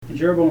And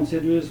Jeroboam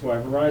said to his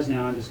wife, Arise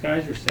now and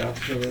disguise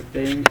yourself, so that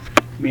they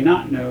may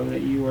not know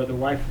that you are the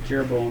wife of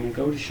Jeroboam, and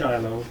go to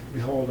Shiloh.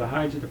 Behold,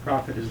 Ahijah the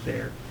prophet is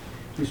there,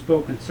 who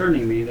spoke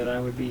concerning me that I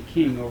would be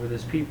king over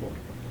this people.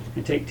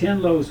 And take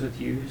 10 loaves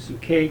with you, some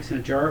cakes,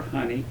 and a jar of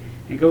honey,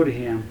 and go to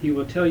him. He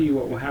will tell you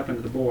what will happen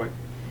to the boy.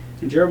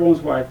 And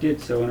Jeroboam's wife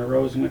did so, and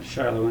arose and went to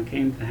Shiloh, and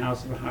came to the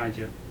house of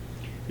Ahijah.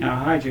 Now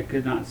Ahijah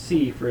could not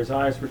see, for his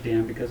eyes were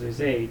dim because of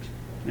his age.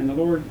 And the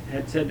Lord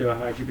had said to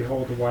Ahijah,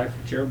 Behold, the wife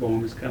of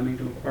Jeroboam is coming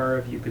to inquire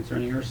of you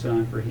concerning her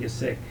son, for he is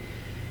sick.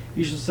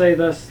 You shall say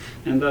thus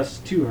and thus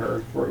to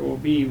her, for it will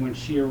be when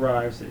she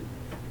arrives that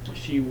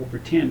she will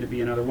pretend to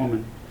be another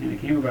woman. And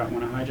it came about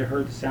when Ahijah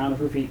heard the sound of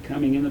her feet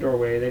coming in the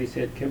doorway that he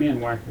said, Come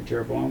in, wife of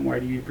Jeroboam, why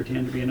do you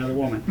pretend to be another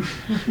woman?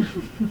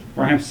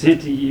 For I am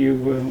sent to you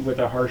with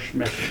a harsh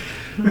message.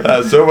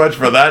 So much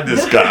for that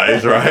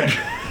disguise, right?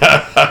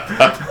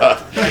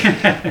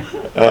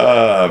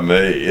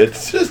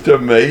 It's just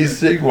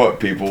amazing what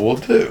people will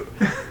do.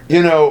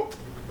 You know,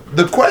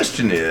 the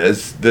question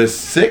is the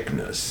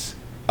sickness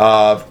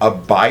of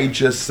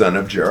Abijah, son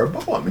of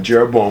Jeroboam. And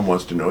Jeroboam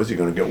wants to know, is he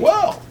going to get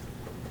well?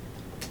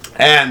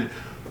 And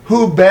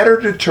who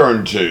better to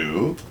turn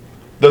to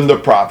than the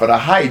prophet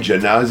Ahijah?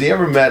 Now, has he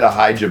ever met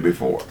Ahijah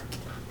before?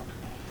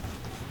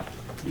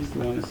 He's the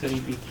one that said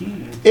he'd be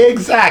king.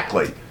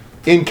 Exactly.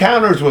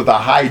 Encounters with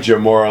Ahijah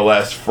more or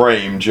less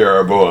framed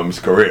Jeroboam's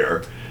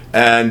career.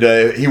 And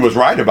he was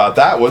right about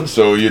that one,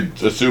 so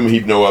you'd assume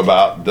he'd know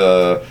about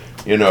the,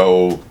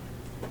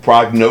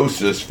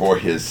 prognosis for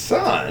his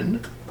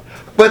son.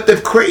 But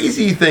the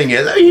crazy thing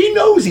is, he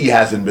knows he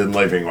hasn't been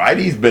living right.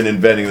 He's been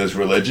inventing this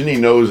religion. He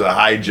knows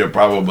Ahijah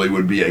probably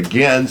would be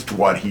against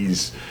what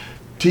he's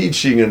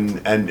teaching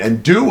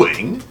and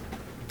doing.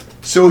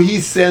 So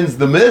he sends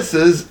the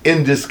missus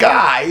in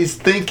disguise,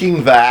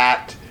 thinking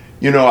that,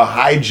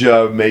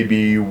 Ahijah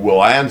maybe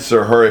will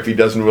answer her if he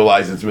doesn't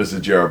realize it's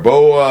Mrs.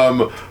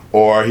 Jeroboam,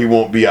 or he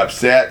won't be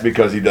upset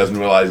because he doesn't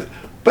realize it.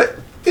 But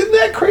isn't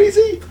that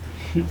crazy?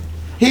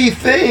 He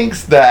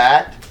thinks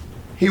that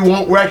he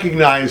won't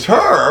recognize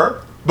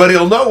her, but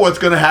he'll know what's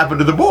going to happen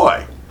to the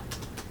boy.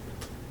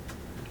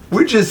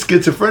 We're just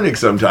schizophrenic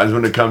sometimes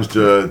when it comes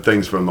to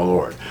things from the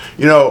Lord.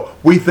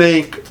 We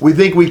think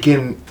we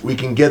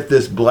can get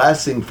this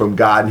blessing from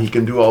God, and he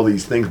can do all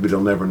these things, but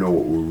he'll never know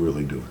what we're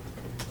really doing.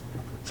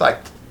 It's like,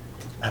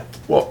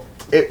 well,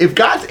 if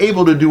God's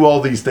able to do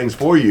all these things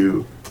for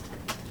you,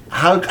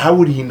 how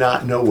would he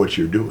not know what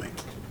you're doing?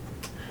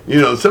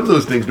 Some of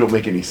those things don't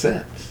make any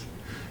sense.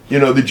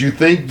 That you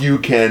think you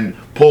can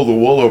pull the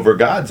wool over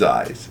God's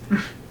eyes.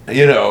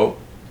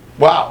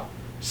 Wow.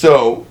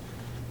 So,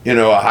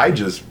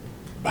 Ahijah's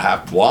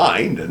half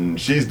blind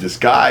and she's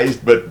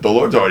disguised, but the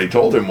Lord's already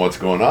told him what's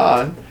going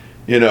on,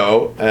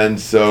 and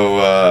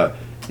so,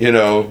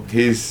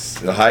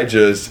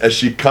 Ahijah's, as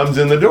she comes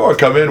in the door,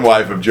 Come in,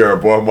 wife of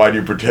Jeroboam, why do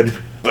you pretend to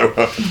be another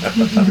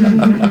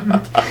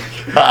woman?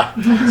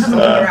 Sticking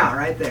her out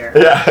right there.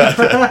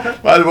 Yeah,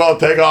 might as well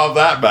take off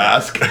that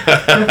mask.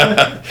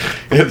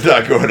 It's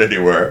not going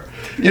anywhere.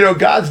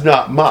 God's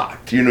not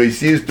mocked. He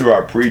sees through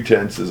our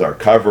pretenses, our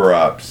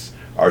cover-ups,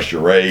 our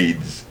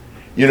charades.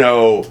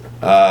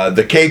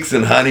 The cakes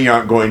and honey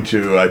aren't going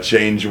to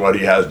change what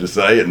he has to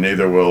say, and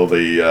neither will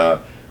the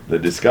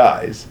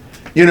disguise.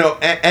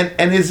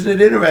 And isn't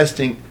it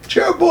interesting?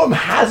 Jeroboam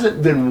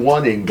hasn't been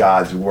wanting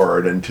God's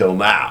word until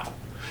now.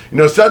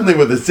 Suddenly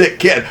with a sick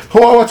kid,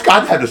 what's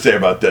God have to say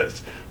about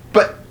this?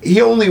 But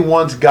he only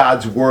wants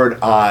God's word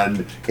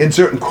in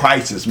certain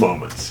crisis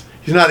moments.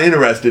 He's not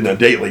interested in a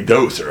daily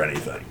dose or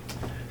anything,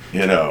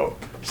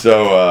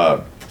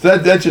 So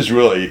that's just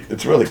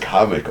it's really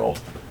comical,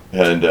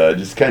 and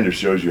just kind of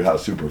shows you how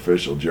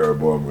superficial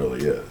Jeroboam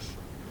really is.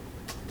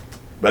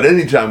 But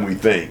anytime we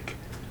think,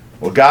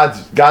 well,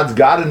 God's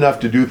got enough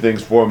to do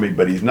things for me,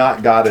 but he's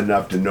not got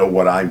enough to know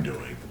what I'm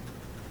doing.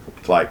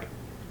 It's like,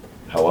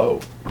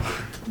 hello.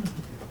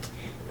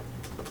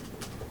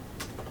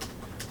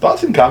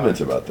 Thoughts and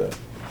comments about that?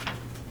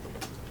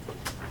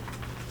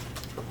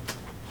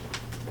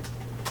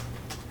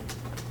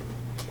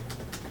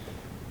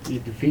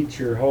 It defeats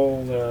your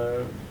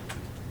whole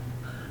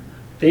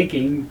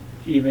thinking,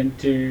 even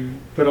to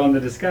put on the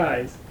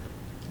disguise.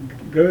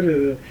 Go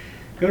to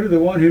the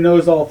one who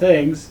knows all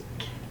things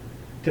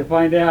to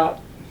find out,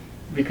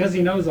 because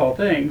he knows all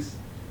things.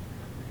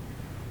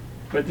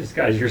 But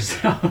disguise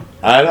yourself.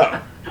 I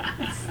know.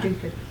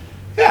 Stupid.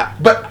 Yeah,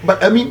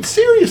 but I mean,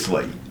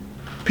 seriously.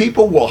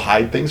 People will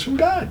hide things from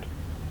God.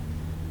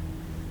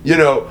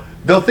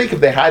 They'll think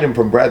if they hide them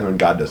from brethren,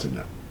 God doesn't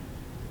know.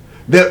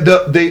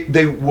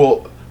 They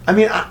will. I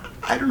mean,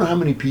 I don't know how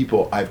many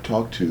people I've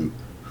talked to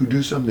who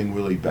do something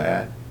really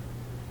bad,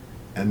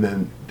 and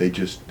then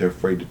they're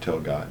afraid to tell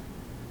God.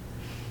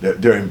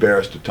 They're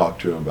embarrassed to talk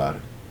to him about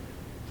it.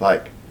 It's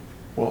like,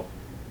 well,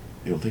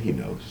 you don't think he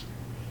knows?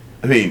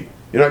 I mean,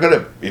 you're not going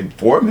to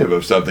inform him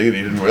of something that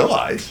he didn't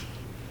realize.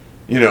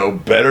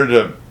 Better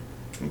to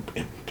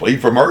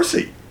plead for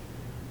mercy.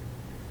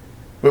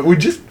 But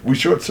we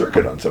short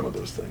circuit on some of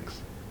those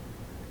things.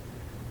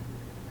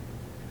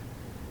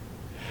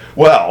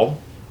 Well,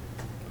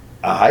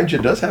 Ahijah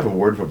does have a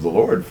word from the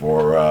Lord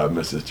for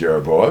Mrs.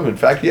 Jeroboam. In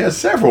fact, he has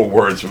several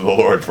words from the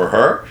Lord for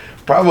her.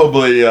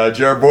 Probably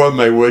Jeroboam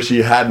may wish he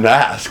hadn't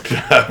asked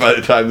by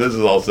the time this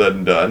is all said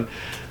and done.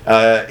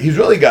 He's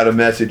really got a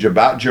message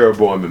about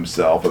Jeroboam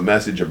himself, a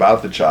message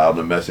about the child,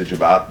 and a message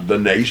about the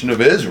nation of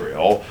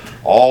Israel,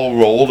 all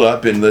rolled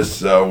up in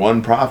this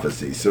one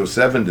prophecy. So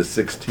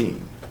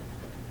 7-16.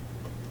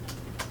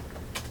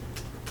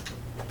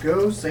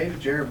 Go say to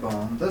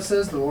Jeroboam, thus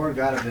says the Lord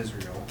God of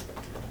Israel,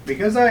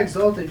 because I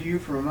exalted you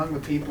from among the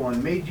people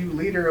and made you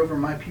leader over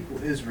my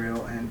people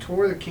Israel, and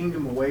tore the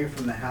kingdom away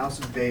from the house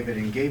of David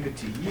and gave it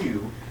to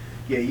you,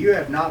 yet you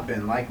have not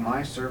been like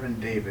my servant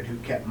David, who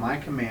kept my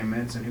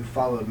commandments and who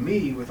followed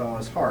me with all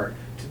his heart,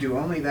 to do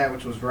only that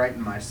which was right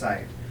in my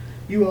sight.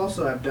 You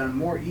also have done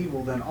more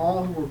evil than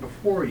all who were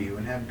before you,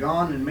 and have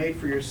gone and made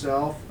for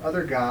yourself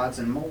other gods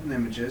and molten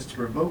images to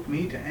provoke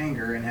me to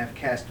anger, and have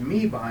cast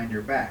me behind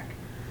your back.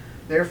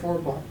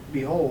 Therefore,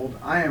 behold,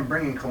 I am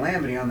bringing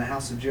calamity on the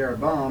house of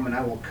Jeroboam, and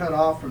I will cut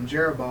off from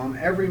Jeroboam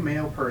every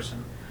male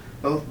person,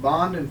 both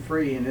bond and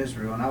free in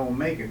Israel, and I will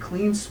make a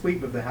clean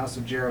sweep of the house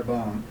of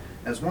Jeroboam,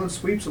 as one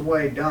sweeps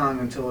away dung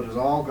until it is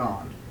all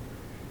gone.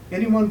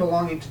 Anyone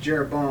belonging to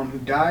Jeroboam who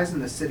dies in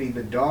the city,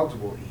 the dogs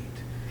will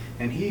eat,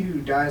 and he who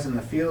dies in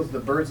the fields, the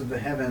birds of the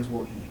heavens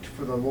will eat,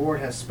 for the Lord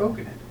has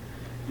spoken it.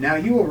 Now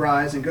you will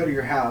rise and go to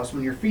your house.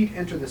 When your feet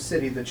enter the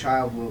city, the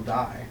child will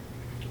die.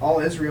 All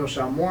Israel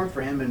shall mourn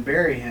for him and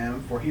bury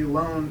him, for he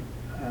alone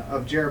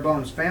of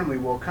Jeroboam's family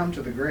will come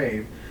to the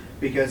grave,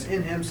 because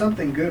in him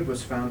something good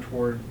was found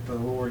toward the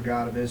Lord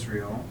God of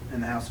Israel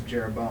in the house of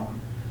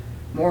Jeroboam.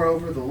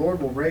 Moreover, the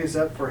Lord will raise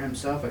up for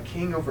himself a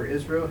king over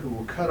Israel, who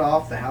will cut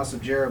off the house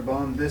of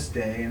Jeroboam this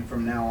day and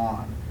from now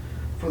on.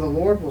 For the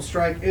Lord will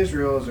strike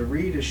Israel as a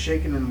reed is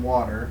shaken in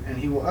water, and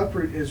he will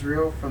uproot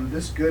Israel from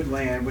this good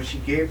land which he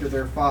gave to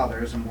their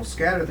fathers, and will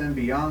scatter them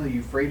beyond the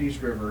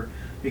Euphrates River,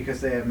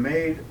 because they have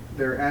made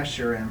their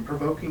Asherim,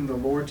 provoking the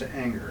Lord to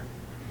anger.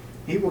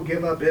 He will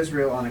give up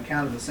Israel on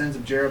account of the sins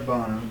of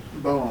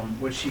Jeroboam,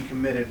 which he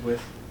committed,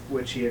 with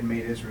which he had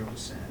made Israel to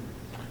sin.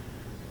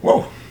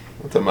 Whoa,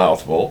 that's a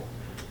mouthful.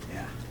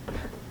 Yeah.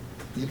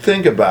 You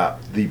think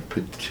about the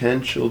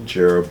potential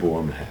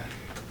Jeroboam had.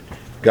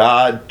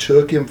 God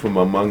took him from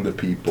among the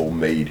people,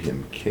 made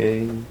him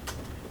king,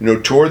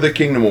 tore the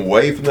kingdom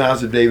away from the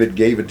house of David,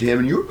 gave it to him.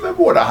 And you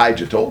remember what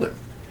Ahijah told him.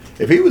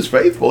 If he was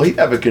faithful, he'd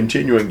have a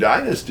continuing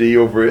dynasty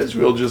over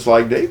Israel just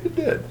like David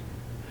did.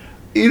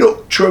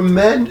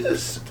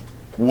 Tremendous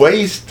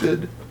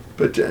wasted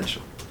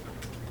potential.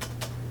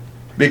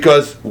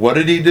 Because what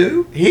did he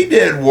do? He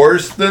did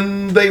worse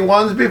than the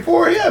ones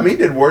before him. He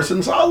did worse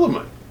than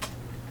Solomon.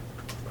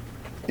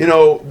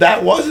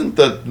 That wasn't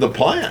the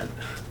plan.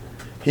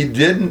 He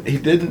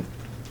didn't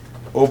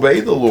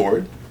obey the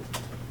Lord.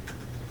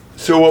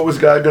 So what was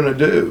God going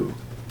to do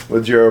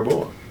with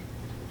Jeroboam?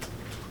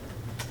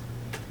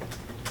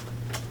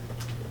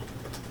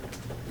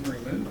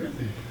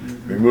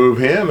 Remove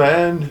him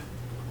and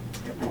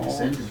All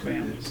his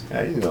families.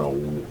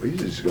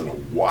 he's just going to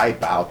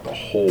wipe out the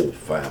whole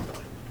family.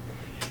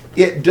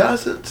 It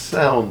doesn't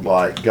sound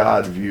like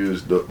God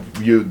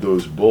viewed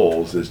those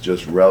bulls as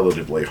just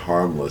relatively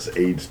harmless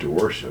aids to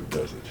worship,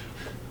 does it?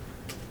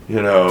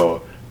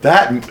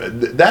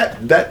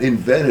 That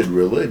invented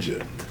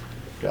religion,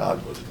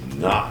 God was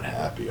not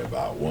happy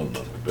about one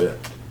little bit.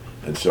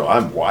 And so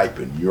I'm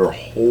wiping your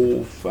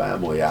whole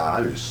family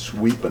out. I'm just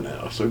sweeping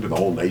the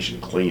whole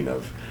nation clean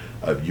of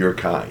your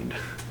kind.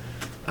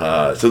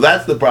 So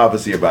that's the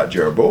prophecy about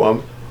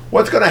Jeroboam.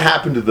 What's going to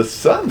happen to the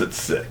son that's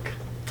sick?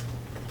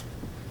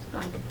 He's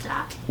going to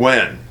die.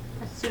 When?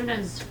 As soon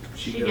as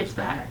she goes gets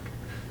back.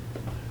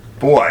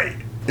 Boy,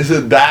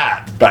 isn't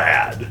that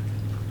bad?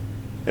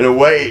 In a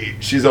way,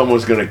 she's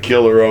almost going to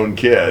kill her own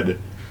kid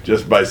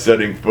just by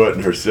setting foot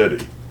in her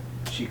city.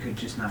 She could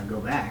just not go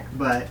back,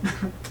 but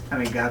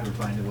God would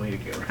find a way to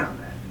get around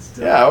that. And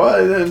still. Yeah,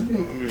 well, then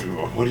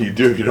what do you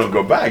do if you don't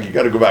go back? You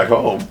got to go back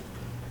home.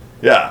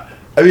 Yeah,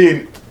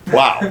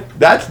 wow,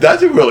 that's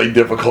a really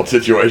difficult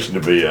situation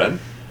to be in.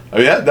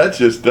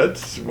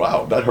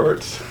 Wow, that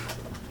hurts.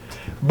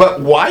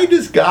 But why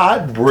does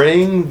God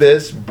bring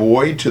this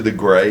boy to the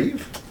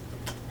grave?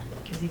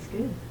 Because he's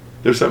good.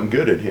 There's something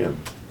good in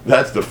him.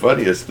 That's the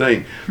funniest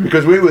thing,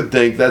 because we would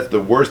think that's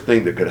the worst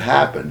thing that could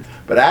happen.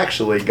 But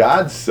actually,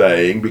 God's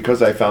saying,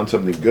 because I found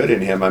something good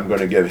in him, I'm going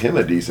to give him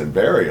a decent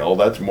burial.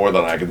 That's more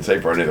than I can say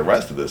for any of the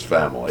rest of this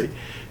family.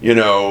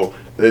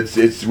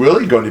 It's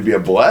really going to be a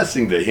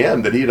blessing to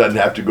him that he doesn't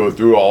have to go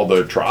through all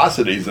the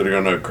atrocities that are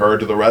going to occur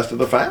to the rest of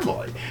the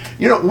family.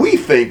 We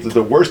think that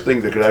the worst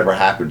thing that could ever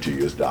happen to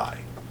you is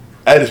die.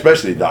 And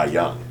especially die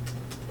young.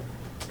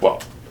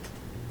 Well,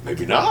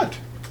 maybe not.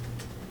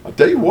 I'll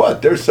tell you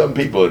what, there's some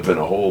people that have been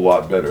a whole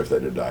lot better if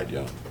they'd have died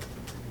young.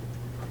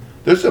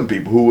 There's some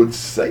people who would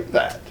say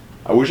that.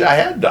 I wish I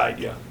had died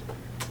young.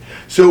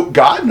 So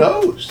God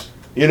knows.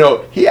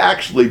 He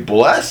actually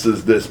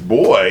blesses this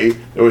boy.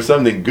 There was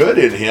something good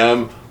in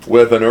him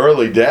with an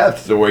early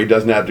death so where he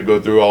doesn't have to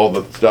go through all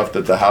the stuff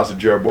that the house of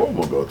Jeroboam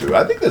will go through.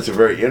 I think that's a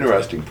very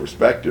interesting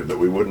perspective that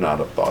we would not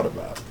have thought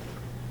about.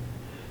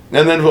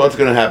 And then what's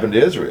going to happen to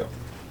Israel?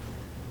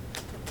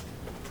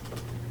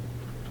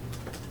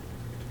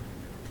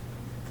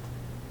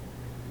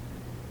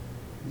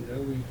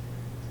 They'll be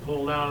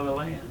pulled out of the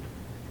land,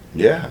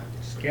 Yeah.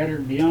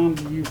 scattered beyond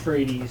the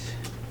Euphrates.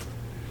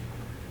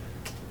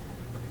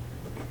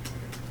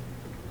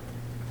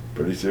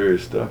 Pretty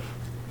serious stuff.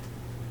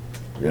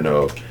 You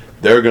know,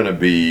 they're going to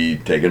be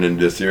taken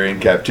into Syrian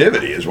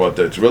captivity is what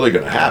that's really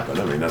going to happen.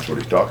 I mean, that's what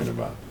he's talking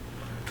about.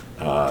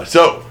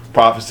 So,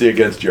 prophecy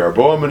against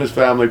Jeroboam and his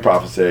family,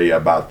 prophecy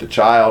about the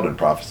child, and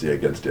prophecy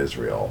against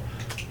Israel.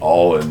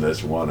 All in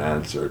this one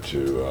answer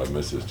to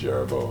Mrs.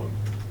 Jeroboam.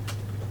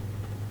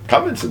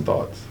 Comments and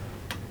thoughts?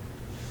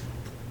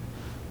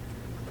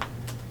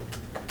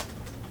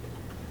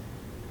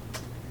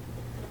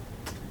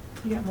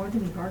 You got more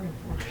than you bargained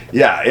for.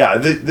 Yeah.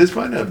 This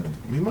might have,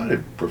 he might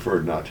have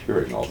preferred not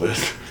hearing all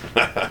this.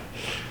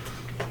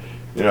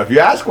 You know, if you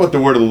ask what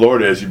the word of the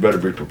Lord is, you better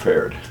be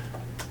prepared.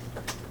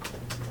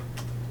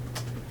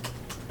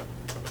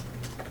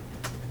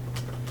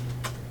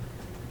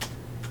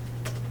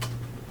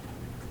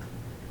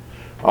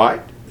 All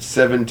right,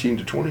 17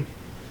 to 20.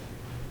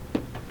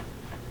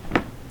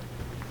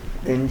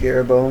 Then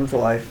Jeroboam's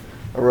wife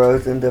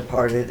arose and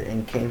departed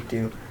and came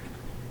to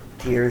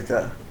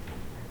Tirzah.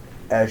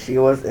 As she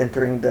was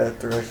entering the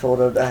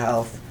threshold of the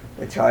house,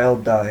 the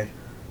child died.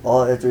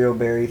 All Israel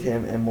buried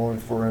him and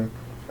mourned for him,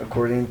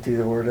 according to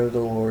the word of the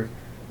Lord,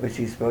 which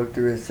he spoke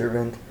through his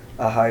servant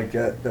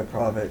Ahijah the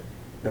prophet.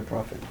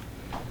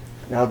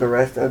 Now the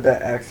rest of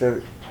the acts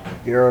of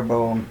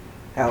Jeroboam,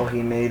 how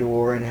he made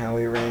war and how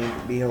he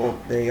reigned, behold,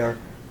 they are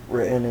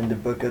written in the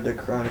book of the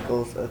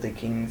Chronicles of the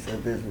kings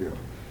of Israel.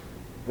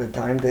 The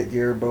time that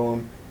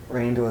Jeroboam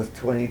reigned was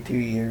 22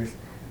 years,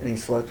 and he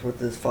slept with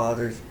his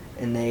fathers,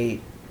 and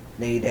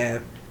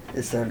Nadab,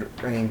 his son,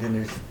 reigned in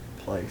his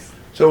place.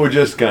 So we're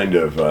just kind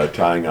of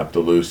tying up the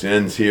loose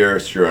ends here.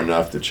 Sure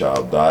enough, the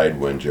child died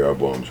when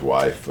Jeroboam's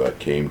wife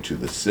came to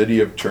the city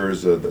of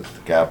Tirzah, that's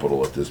the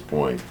capital at this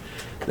point.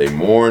 They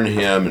mourned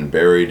him and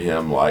buried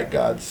him like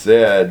God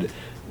said.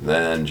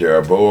 Then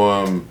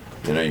Jeroboam,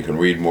 you know, you can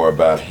read more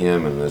about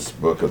him in this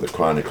book of the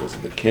Chronicles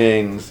of the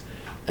Kings.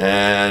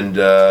 And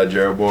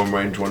Jeroboam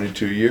reigned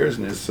 22 years,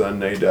 and his son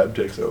Nadab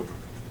takes over.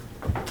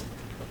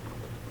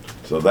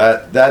 So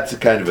that's a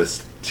kind of a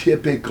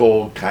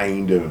typical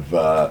kind of,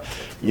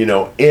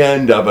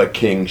 end of a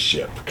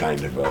kingship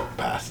kind of a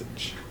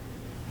passage.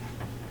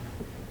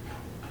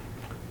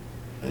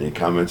 Any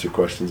comments or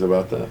questions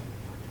about that?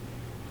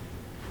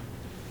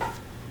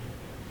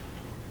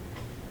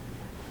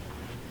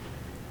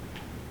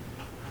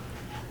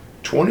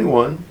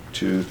 (21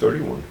 to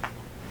 31).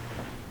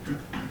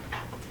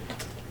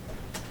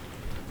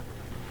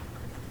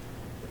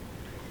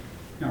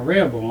 Now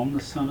Rehoboam, the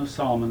son of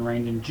Solomon,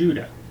 reigned in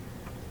Judah.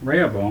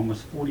 Rehoboam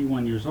was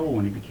 41 years old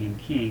when he became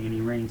king, and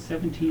he reigned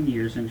 17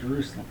 years in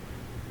Jerusalem,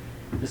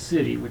 the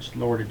city which the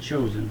Lord had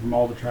chosen from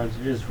all the tribes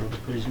of Israel to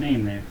put his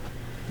name there.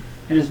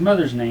 And his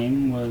mother's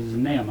name was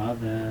Naamah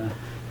the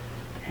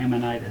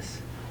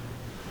Ammonitess.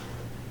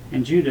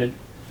 And Judah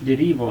did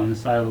evil in the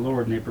sight of the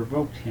Lord, and they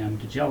provoked him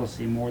to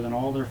jealousy more than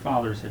all their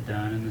fathers had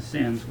done in the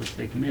sins which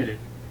they committed.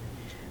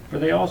 For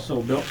they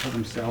also built for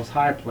themselves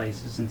high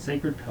places and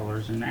sacred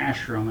pillars, and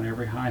Asherim on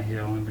every high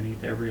hill and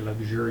beneath every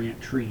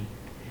luxuriant tree.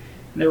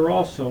 And there were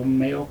also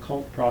male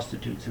cult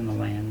prostitutes in the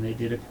land. They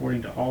did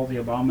according to all the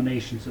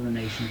abominations of the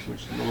nations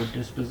which the Lord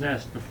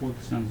dispossessed before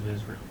the sons of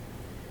Israel.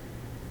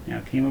 Now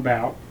it came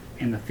about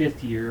in the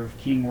 5th year of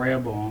King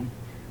Rehoboam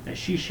that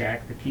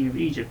Shishak, the king of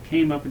Egypt,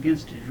 came up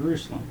against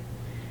Jerusalem.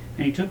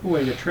 And he took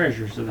away the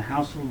treasures of the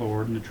house of the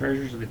Lord and the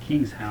treasures of the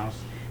king's house,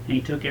 and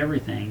he took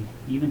everything,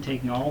 even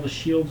taking all the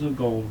shields of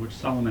gold which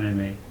Solomon had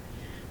made.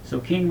 So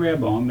King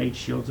Rehoboam made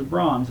shields of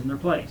bronze in their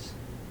place,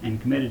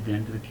 and committed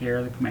them to the care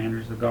of the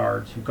commanders of the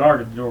guards, who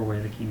guarded the doorway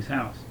of the king's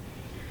house.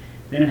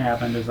 Then it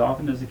happened, as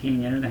often as the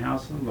king entered the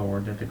house of the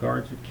Lord, that the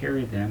guards would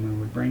carry them and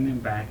would bring them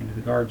back into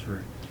the guard's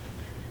room.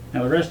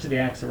 Now the rest of the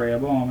acts of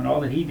Rehoboam and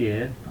all that he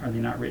did, are they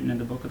not written in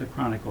the book of the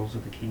Chronicles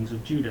of the kings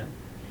of Judah?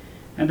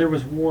 And there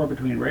was war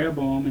between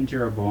Rehoboam and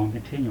Jeroboam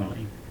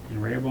continually.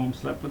 And Rehoboam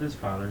slept with his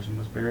fathers, and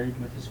was buried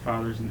with his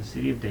fathers in the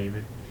city of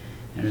David.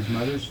 And his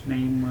mother's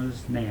name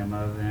was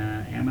Naamah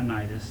the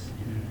Ammonitess,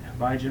 and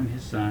Abijam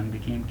his son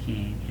became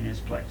king in his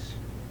place.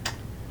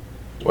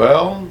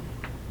 Well,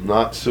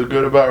 not so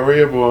good about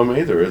Rehoboam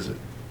either, is it?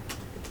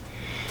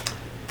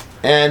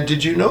 And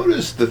did you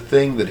notice the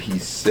thing that he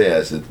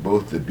says at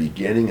both the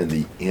beginning and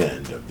the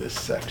end of this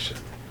section?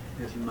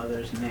 His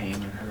mother's name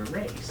and her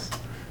race.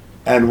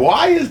 And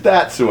why is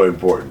that so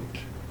important?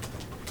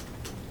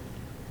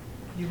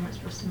 You weren't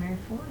supposed to marry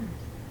foreigners.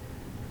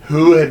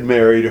 Who had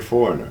married a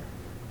foreigner?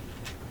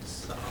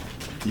 So,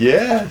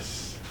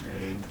 Yes.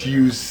 very Do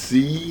you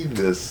see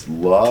this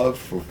love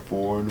for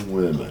foreign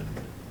women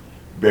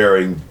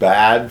bearing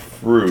bad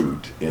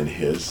fruit in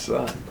his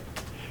son?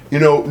 You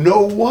know,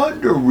 no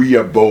wonder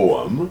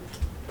Rehoboam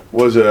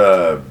was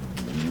a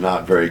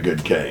not very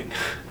good king.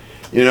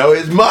 You know,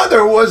 his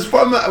mother was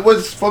from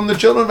the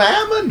children of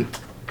Ammon.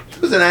 She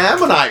was an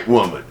Ammonite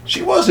woman.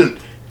 She wasn't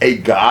a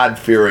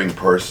God-fearing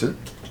person.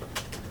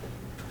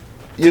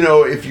 You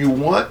know, if you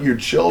want your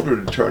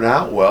children to turn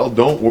out well,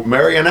 don't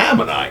marry an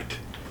Ammonite.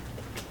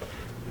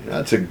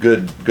 That's a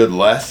good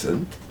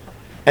lesson.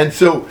 And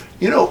so,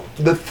 you know,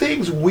 the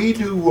things we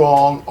do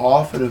wrong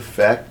often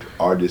affect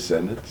our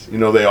descendants. You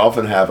know, they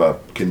often have a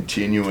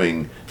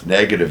continuing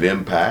negative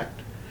impact.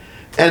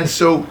 And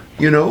so,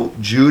 you know,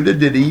 Judah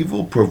did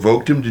evil,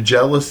 provoked him to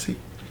jealousy.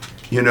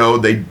 You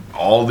know,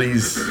 all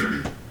these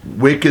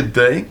wicked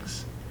things.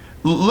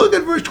 Look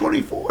at verse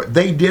 24.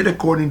 They did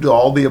according to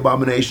all the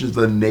abominations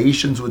of the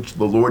nations which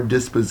the Lord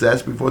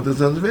dispossessed before the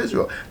sons of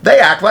Israel. They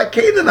act like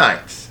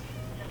Canaanites.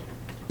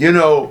 You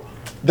know,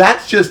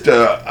 that's just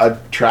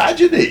a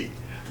tragedy.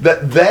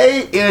 That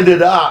they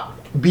ended up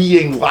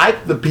being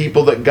like the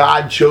people that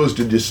God chose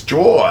to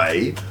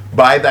destroy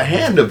by the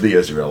hand of the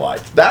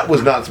Israelites. That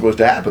was not supposed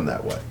to happen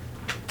that way.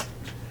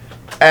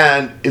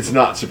 And it's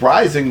not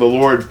surprising the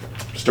Lord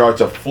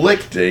starts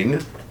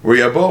afflicting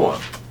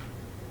Rehoboam.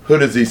 Who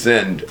does he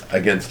send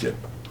against him?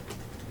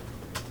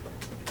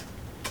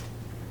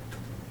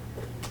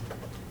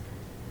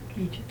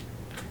 Egypt.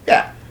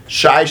 Yeah,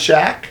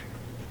 Shishak,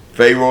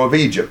 Pharaoh of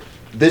Egypt.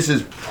 This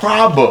is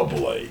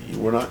probably,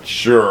 we're not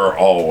sure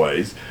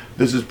always,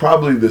 this is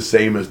probably the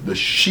same as the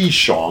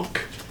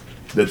Shishonk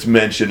that's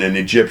mentioned in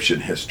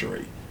Egyptian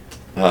history.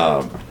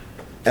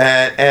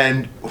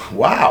 And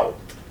wow,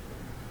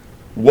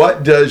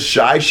 what does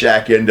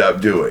Shishak end up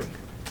doing?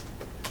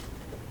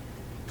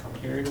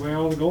 Carried away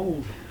all the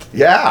gold.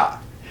 Yeah,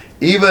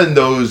 even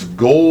those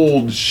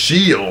gold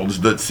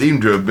shields that seem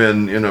to have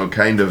been, you know,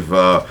 kind of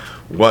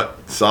what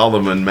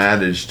Solomon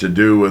managed to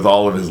do with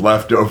all of his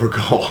leftover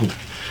gold,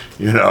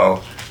 you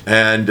know,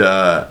 and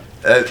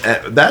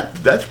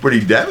that's pretty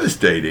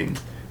devastating.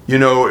 You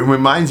know, it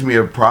reminds me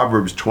of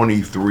Proverbs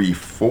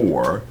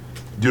 23:4.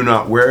 Do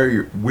not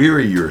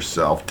weary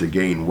yourself to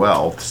gain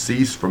wealth.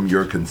 Cease from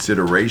your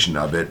consideration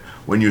of it.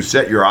 When you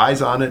set your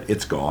eyes on it,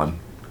 it's gone.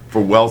 For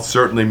wealth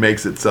certainly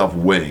makes itself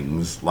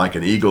wings, like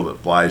an eagle that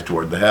flies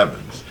toward the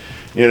heavens.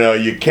 You know,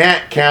 you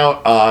can't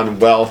count on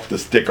wealth to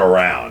stick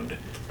around.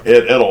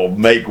 It'll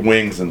make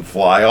wings and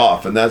fly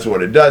off, and that's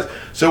what it does.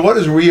 So what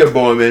does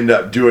Rehoboam end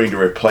up doing to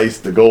replace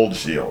the gold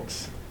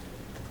shields?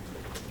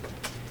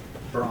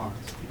 Bronze.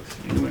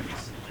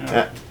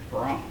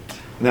 Bronze.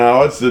 Now,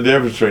 what's the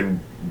difference between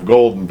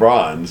gold and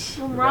bronze?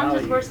 Well, bronze is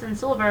Value. worse than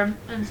silver,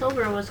 and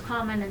silver was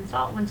common in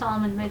when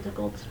Solomon made the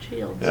gold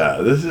shields.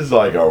 Yeah, this is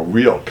like a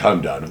real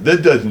come down.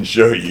 This doesn't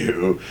show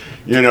you,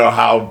 you know,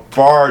 how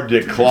far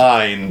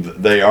declined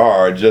they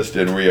are just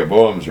in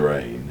Rehoboam's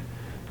reign.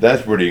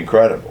 That's pretty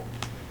incredible.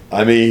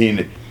 I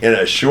mean, in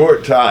a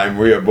short time,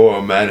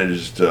 Rehoboam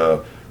managed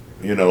to,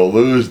 you know,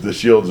 lose the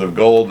shields of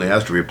gold, and he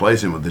has to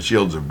replace them with the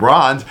shields of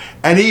bronze.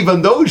 And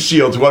even those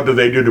shields, what do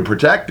they do to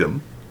protect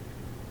them?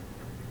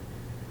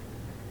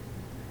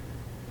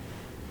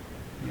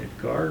 You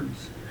had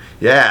guards.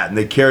 Yeah, and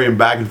they carry him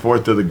back and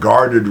forth to the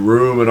guarded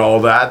room and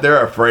all that.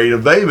 They're afraid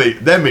of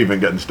them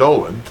even getting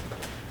stolen.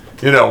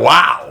 You know,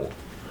 wow.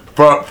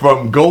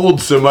 From gold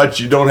so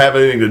much you don't have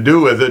anything to do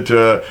with it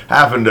to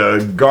having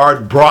to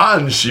guard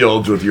bronze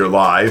shields with your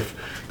life.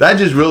 That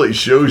just really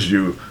shows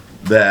you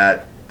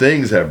that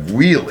things have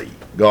really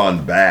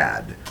gone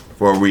bad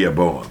for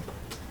Rehoboam.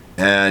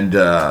 And,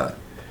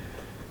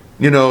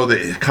 you know,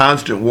 the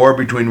constant war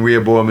between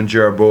Rehoboam and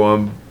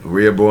Jeroboam.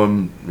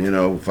 Rehoboam, you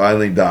know,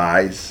 finally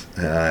dies.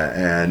 You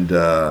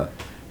know,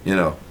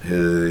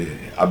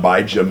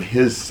 Abijam,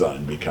 his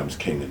son, becomes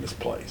king in his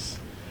place.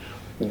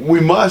 We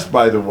must,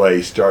 by the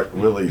way, start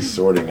really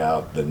sorting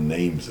out the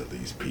names of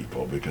these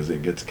people because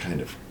it gets kind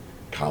of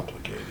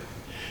complicated.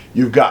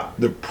 You've got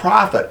the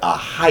prophet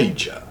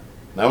Ahijah.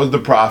 That was the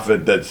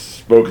prophet that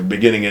spoke at the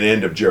beginning and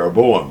end of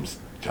Jeroboam's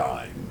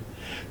time.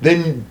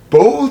 Then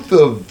both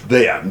of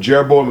them,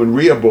 Jeroboam and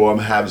Rehoboam,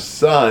 have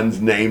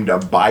sons named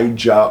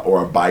Abijah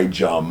or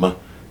Abijam.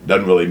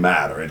 Doesn't really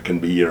matter. It can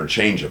be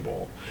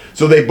interchangeable.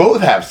 So they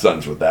both have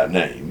sons with that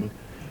name.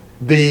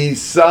 The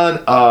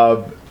son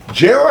of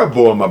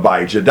Jeroboam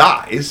Abijah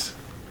dies.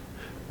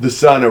 The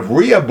son of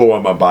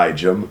Rehoboam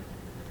Abijam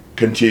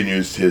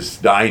continues his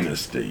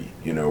dynasty,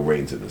 you know,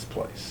 reigns in his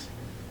place.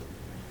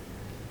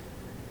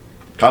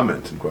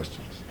 Comments and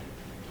questions?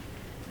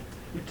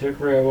 It took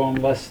Rehoboam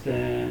less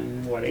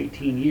than,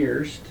 18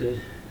 years to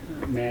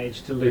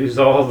manage to lose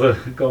all the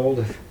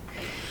gold.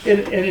 And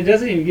it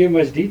doesn't even give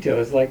much detail.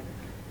 It's like,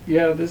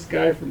 yeah, this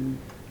guy from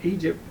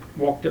Egypt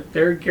walked up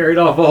there and carried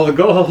off all the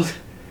gold.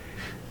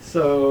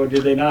 So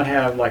did they not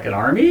have like an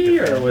army,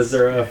 or was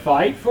there a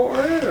fight for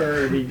it,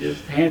 or did he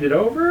just hand it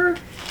over?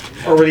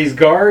 Or were these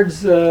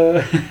guards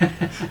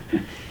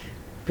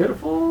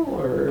pitiful,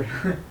 or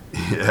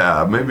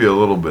Yeah, maybe a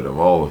little bit of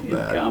all of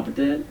that.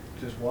 incompetent?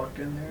 Just walked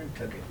in there and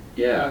took it.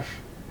 Yeah.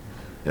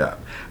 Yeah.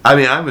 I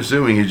mean, I'm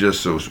assuming he's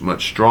just so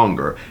much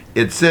stronger.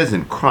 It says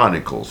in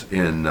Chronicles,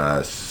 in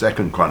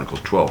 2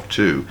 Chronicles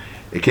 12:2,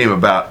 it came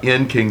about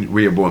in King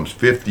Rehoboam's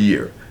 5th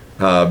year,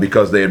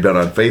 because they had been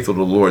unfaithful to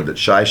the Lord, that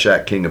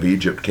Shishak, king of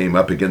Egypt, came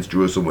up against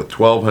Jerusalem with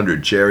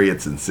 1,200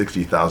 chariots and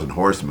 60,000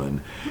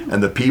 horsemen.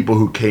 And the people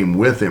who came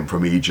with him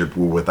from Egypt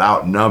were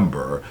without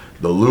number,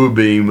 the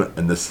Lubim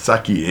and the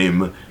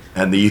Sukkiim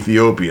and the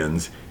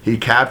Ethiopians. He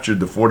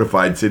captured the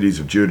fortified cities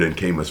of Judah and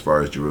came as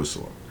far as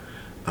Jerusalem.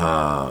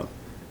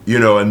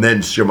 And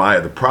then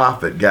Shemaiah the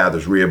prophet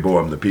gathers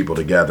Rehoboam the people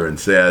together and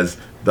says,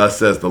 "Thus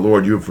says the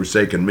Lord, you have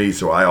forsaken me,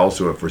 so I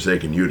also have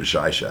forsaken you to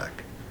Shishak."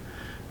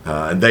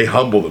 And they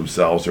humble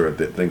themselves, or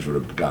that things would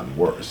have gotten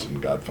worse,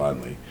 and God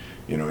finally,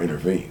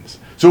 intervenes.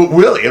 So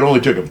really, it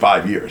only took him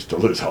 5 years to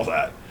lose all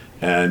that,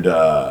 and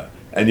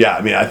yeah,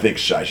 I mean, I think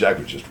Shishak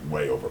was just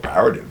way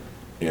overpowered him.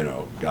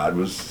 God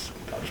was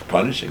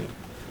punishing him.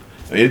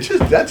 I mean,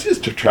 that's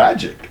just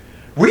tragic.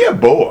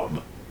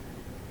 Rehoboam,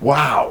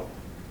 wow,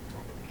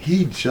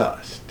 he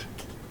just,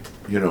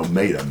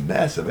 made a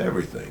mess of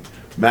everything.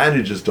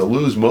 Manages to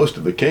lose most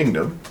of the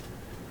kingdom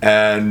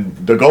and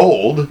the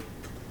gold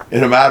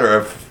in a matter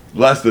of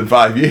less than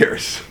 5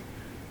 years.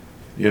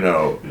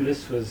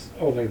 This was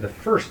only the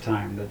first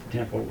time that the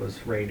temple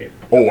was raided.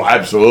 Oh,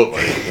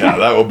 absolutely. Yeah,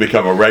 that will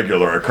become a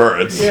regular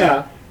occurrence.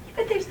 Yeah.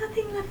 But there's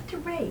nothing left to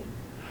raid.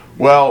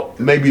 Well,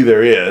 maybe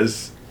there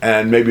is,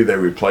 and maybe they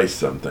replace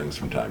some things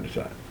from time to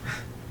time.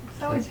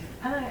 So it's,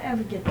 I don't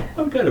ever get that.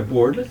 I'm kind of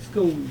bored. Let's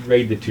go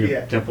raid the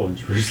temple in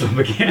Jerusalem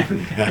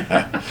again.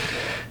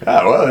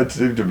 Yeah, well, it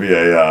seemed to be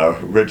a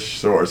rich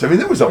source. I mean,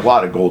 there was a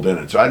lot of gold in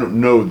it, so I don't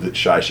know that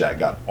Shishak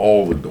got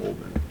all the gold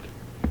in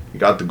it. He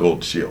got the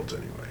gold shields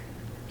anyway.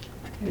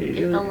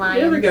 Hey, the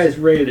lions. other guys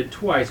raided it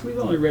twice. We've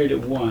only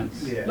raided it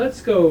once. Yeah.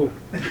 Let's go.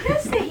 It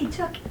does say he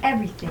took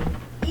everything,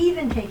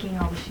 even taking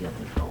all the shields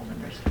of gold in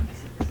verse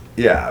 26.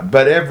 Yeah,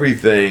 but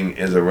everything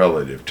is a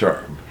relative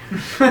term.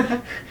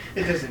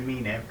 It doesn't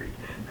mean everything.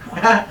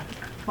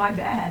 My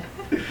bad.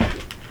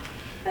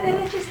 But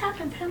it just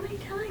happens how many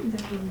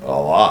times? I mean,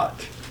 A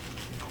lot.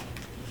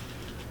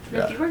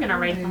 If you were gonna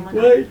raid someone,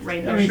 What?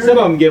 raid I their mean, shirt. some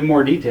of them give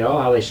more detail,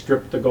 how they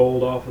stripped the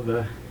gold off of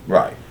the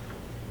Right.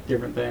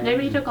 different things.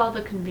 Maybe he took all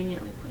the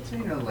conveniently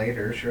placed gold.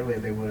 Later, surely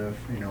they would have,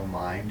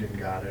 mined and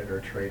got it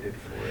or traded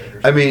for it.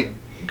 Or I mean,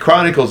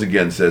 Chronicles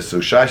again says, so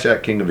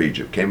Shishak, king of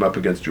Egypt, came up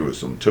against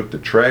Jerusalem, took the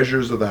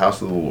treasures of the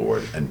house of the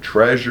Lord and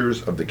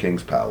treasures of the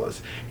king's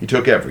palace. He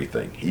took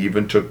everything. He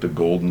even took the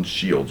golden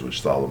shields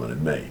which Solomon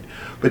had made.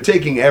 But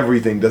taking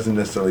everything doesn't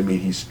necessarily mean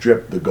he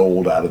stripped the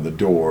gold out of the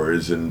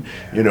doors and,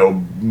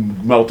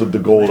 melted the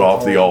gold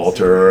off the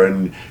altar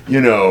and,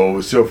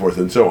 so forth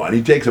and so on.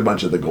 He takes a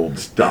bunch of the gold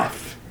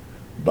stuff.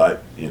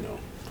 But,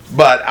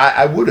 But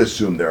I would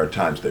assume there are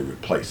times they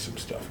replace some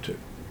stuff too.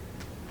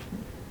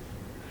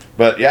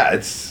 But yeah,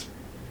 it's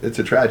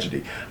a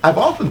tragedy. I've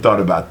often thought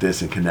about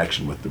this in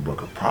connection with the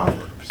book of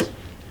Proverbs.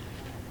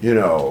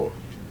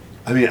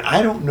 I mean,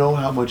 I don't know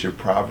how much of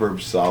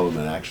Proverbs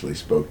Solomon actually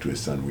spoke to his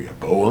son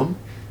Rehoboam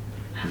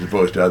as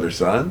opposed to other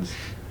sons.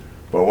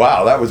 But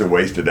wow, that was a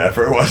wasted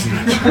effort, wasn't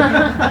it?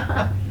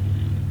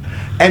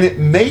 And it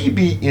may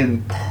be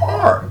in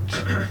part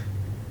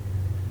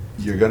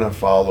you're going to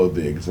follow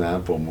the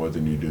example more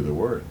than you do the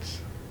words.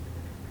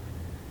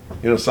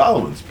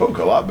 Solomon spoke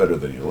a lot better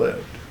than he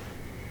lived.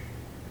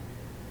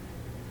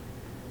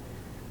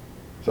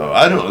 So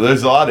I don't know.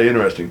 There's a lot of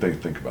interesting things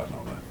to think about in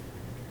all that.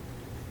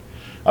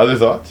 Other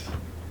thoughts?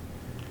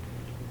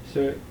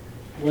 So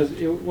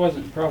it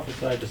wasn't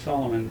prophesied to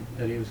Solomon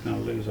that he was going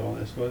to lose all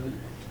this, was it?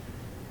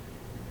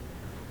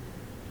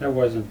 That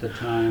wasn't the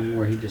time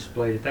where he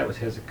displayed it. That was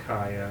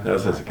Hezekiah. That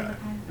was Hezekiah.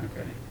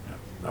 Okay. Yeah,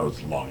 that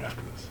was long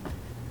after this.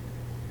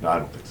 No, I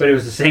don't think so. But it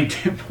was the same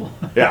temple.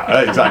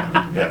 Yeah,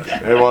 exactly. Yes,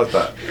 it was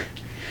that.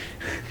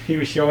 He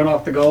was showing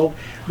off the gold.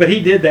 But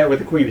he did that with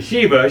the Queen of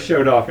Sheba,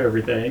 showed off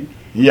everything.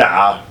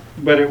 Yeah,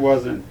 But it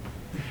wasn't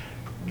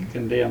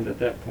condemned at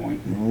that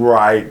point.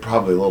 right.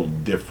 Probably a little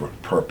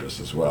different purpose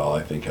as well.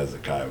 I think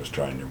Hezekiah was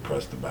trying to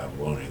impress the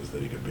Babylonians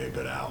that he could be a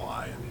good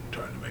ally and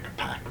trying to make a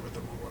pact with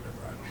them or whatever.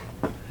 I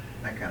don't know.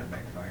 that kind of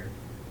backfired.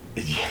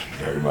 Yeah,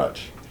 very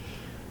much.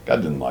 God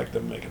didn't like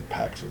them making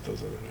pacts with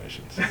those other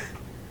nations.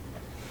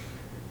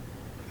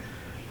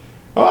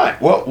 All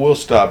right, well, we'll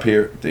stop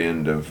here at the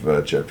end of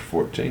chapter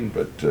 14,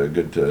 but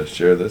good to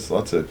share this.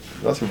 Lots of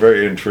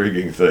very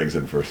intriguing things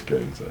in 1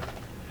 Kings. I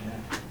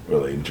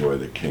really enjoy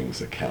the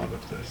king's account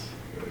of this.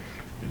 Very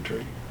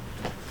intriguing.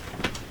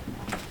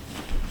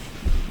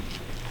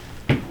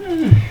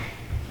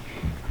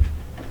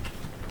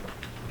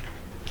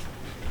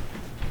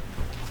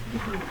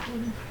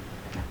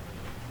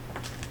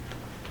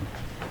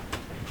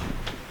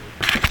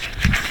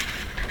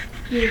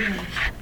 yeah.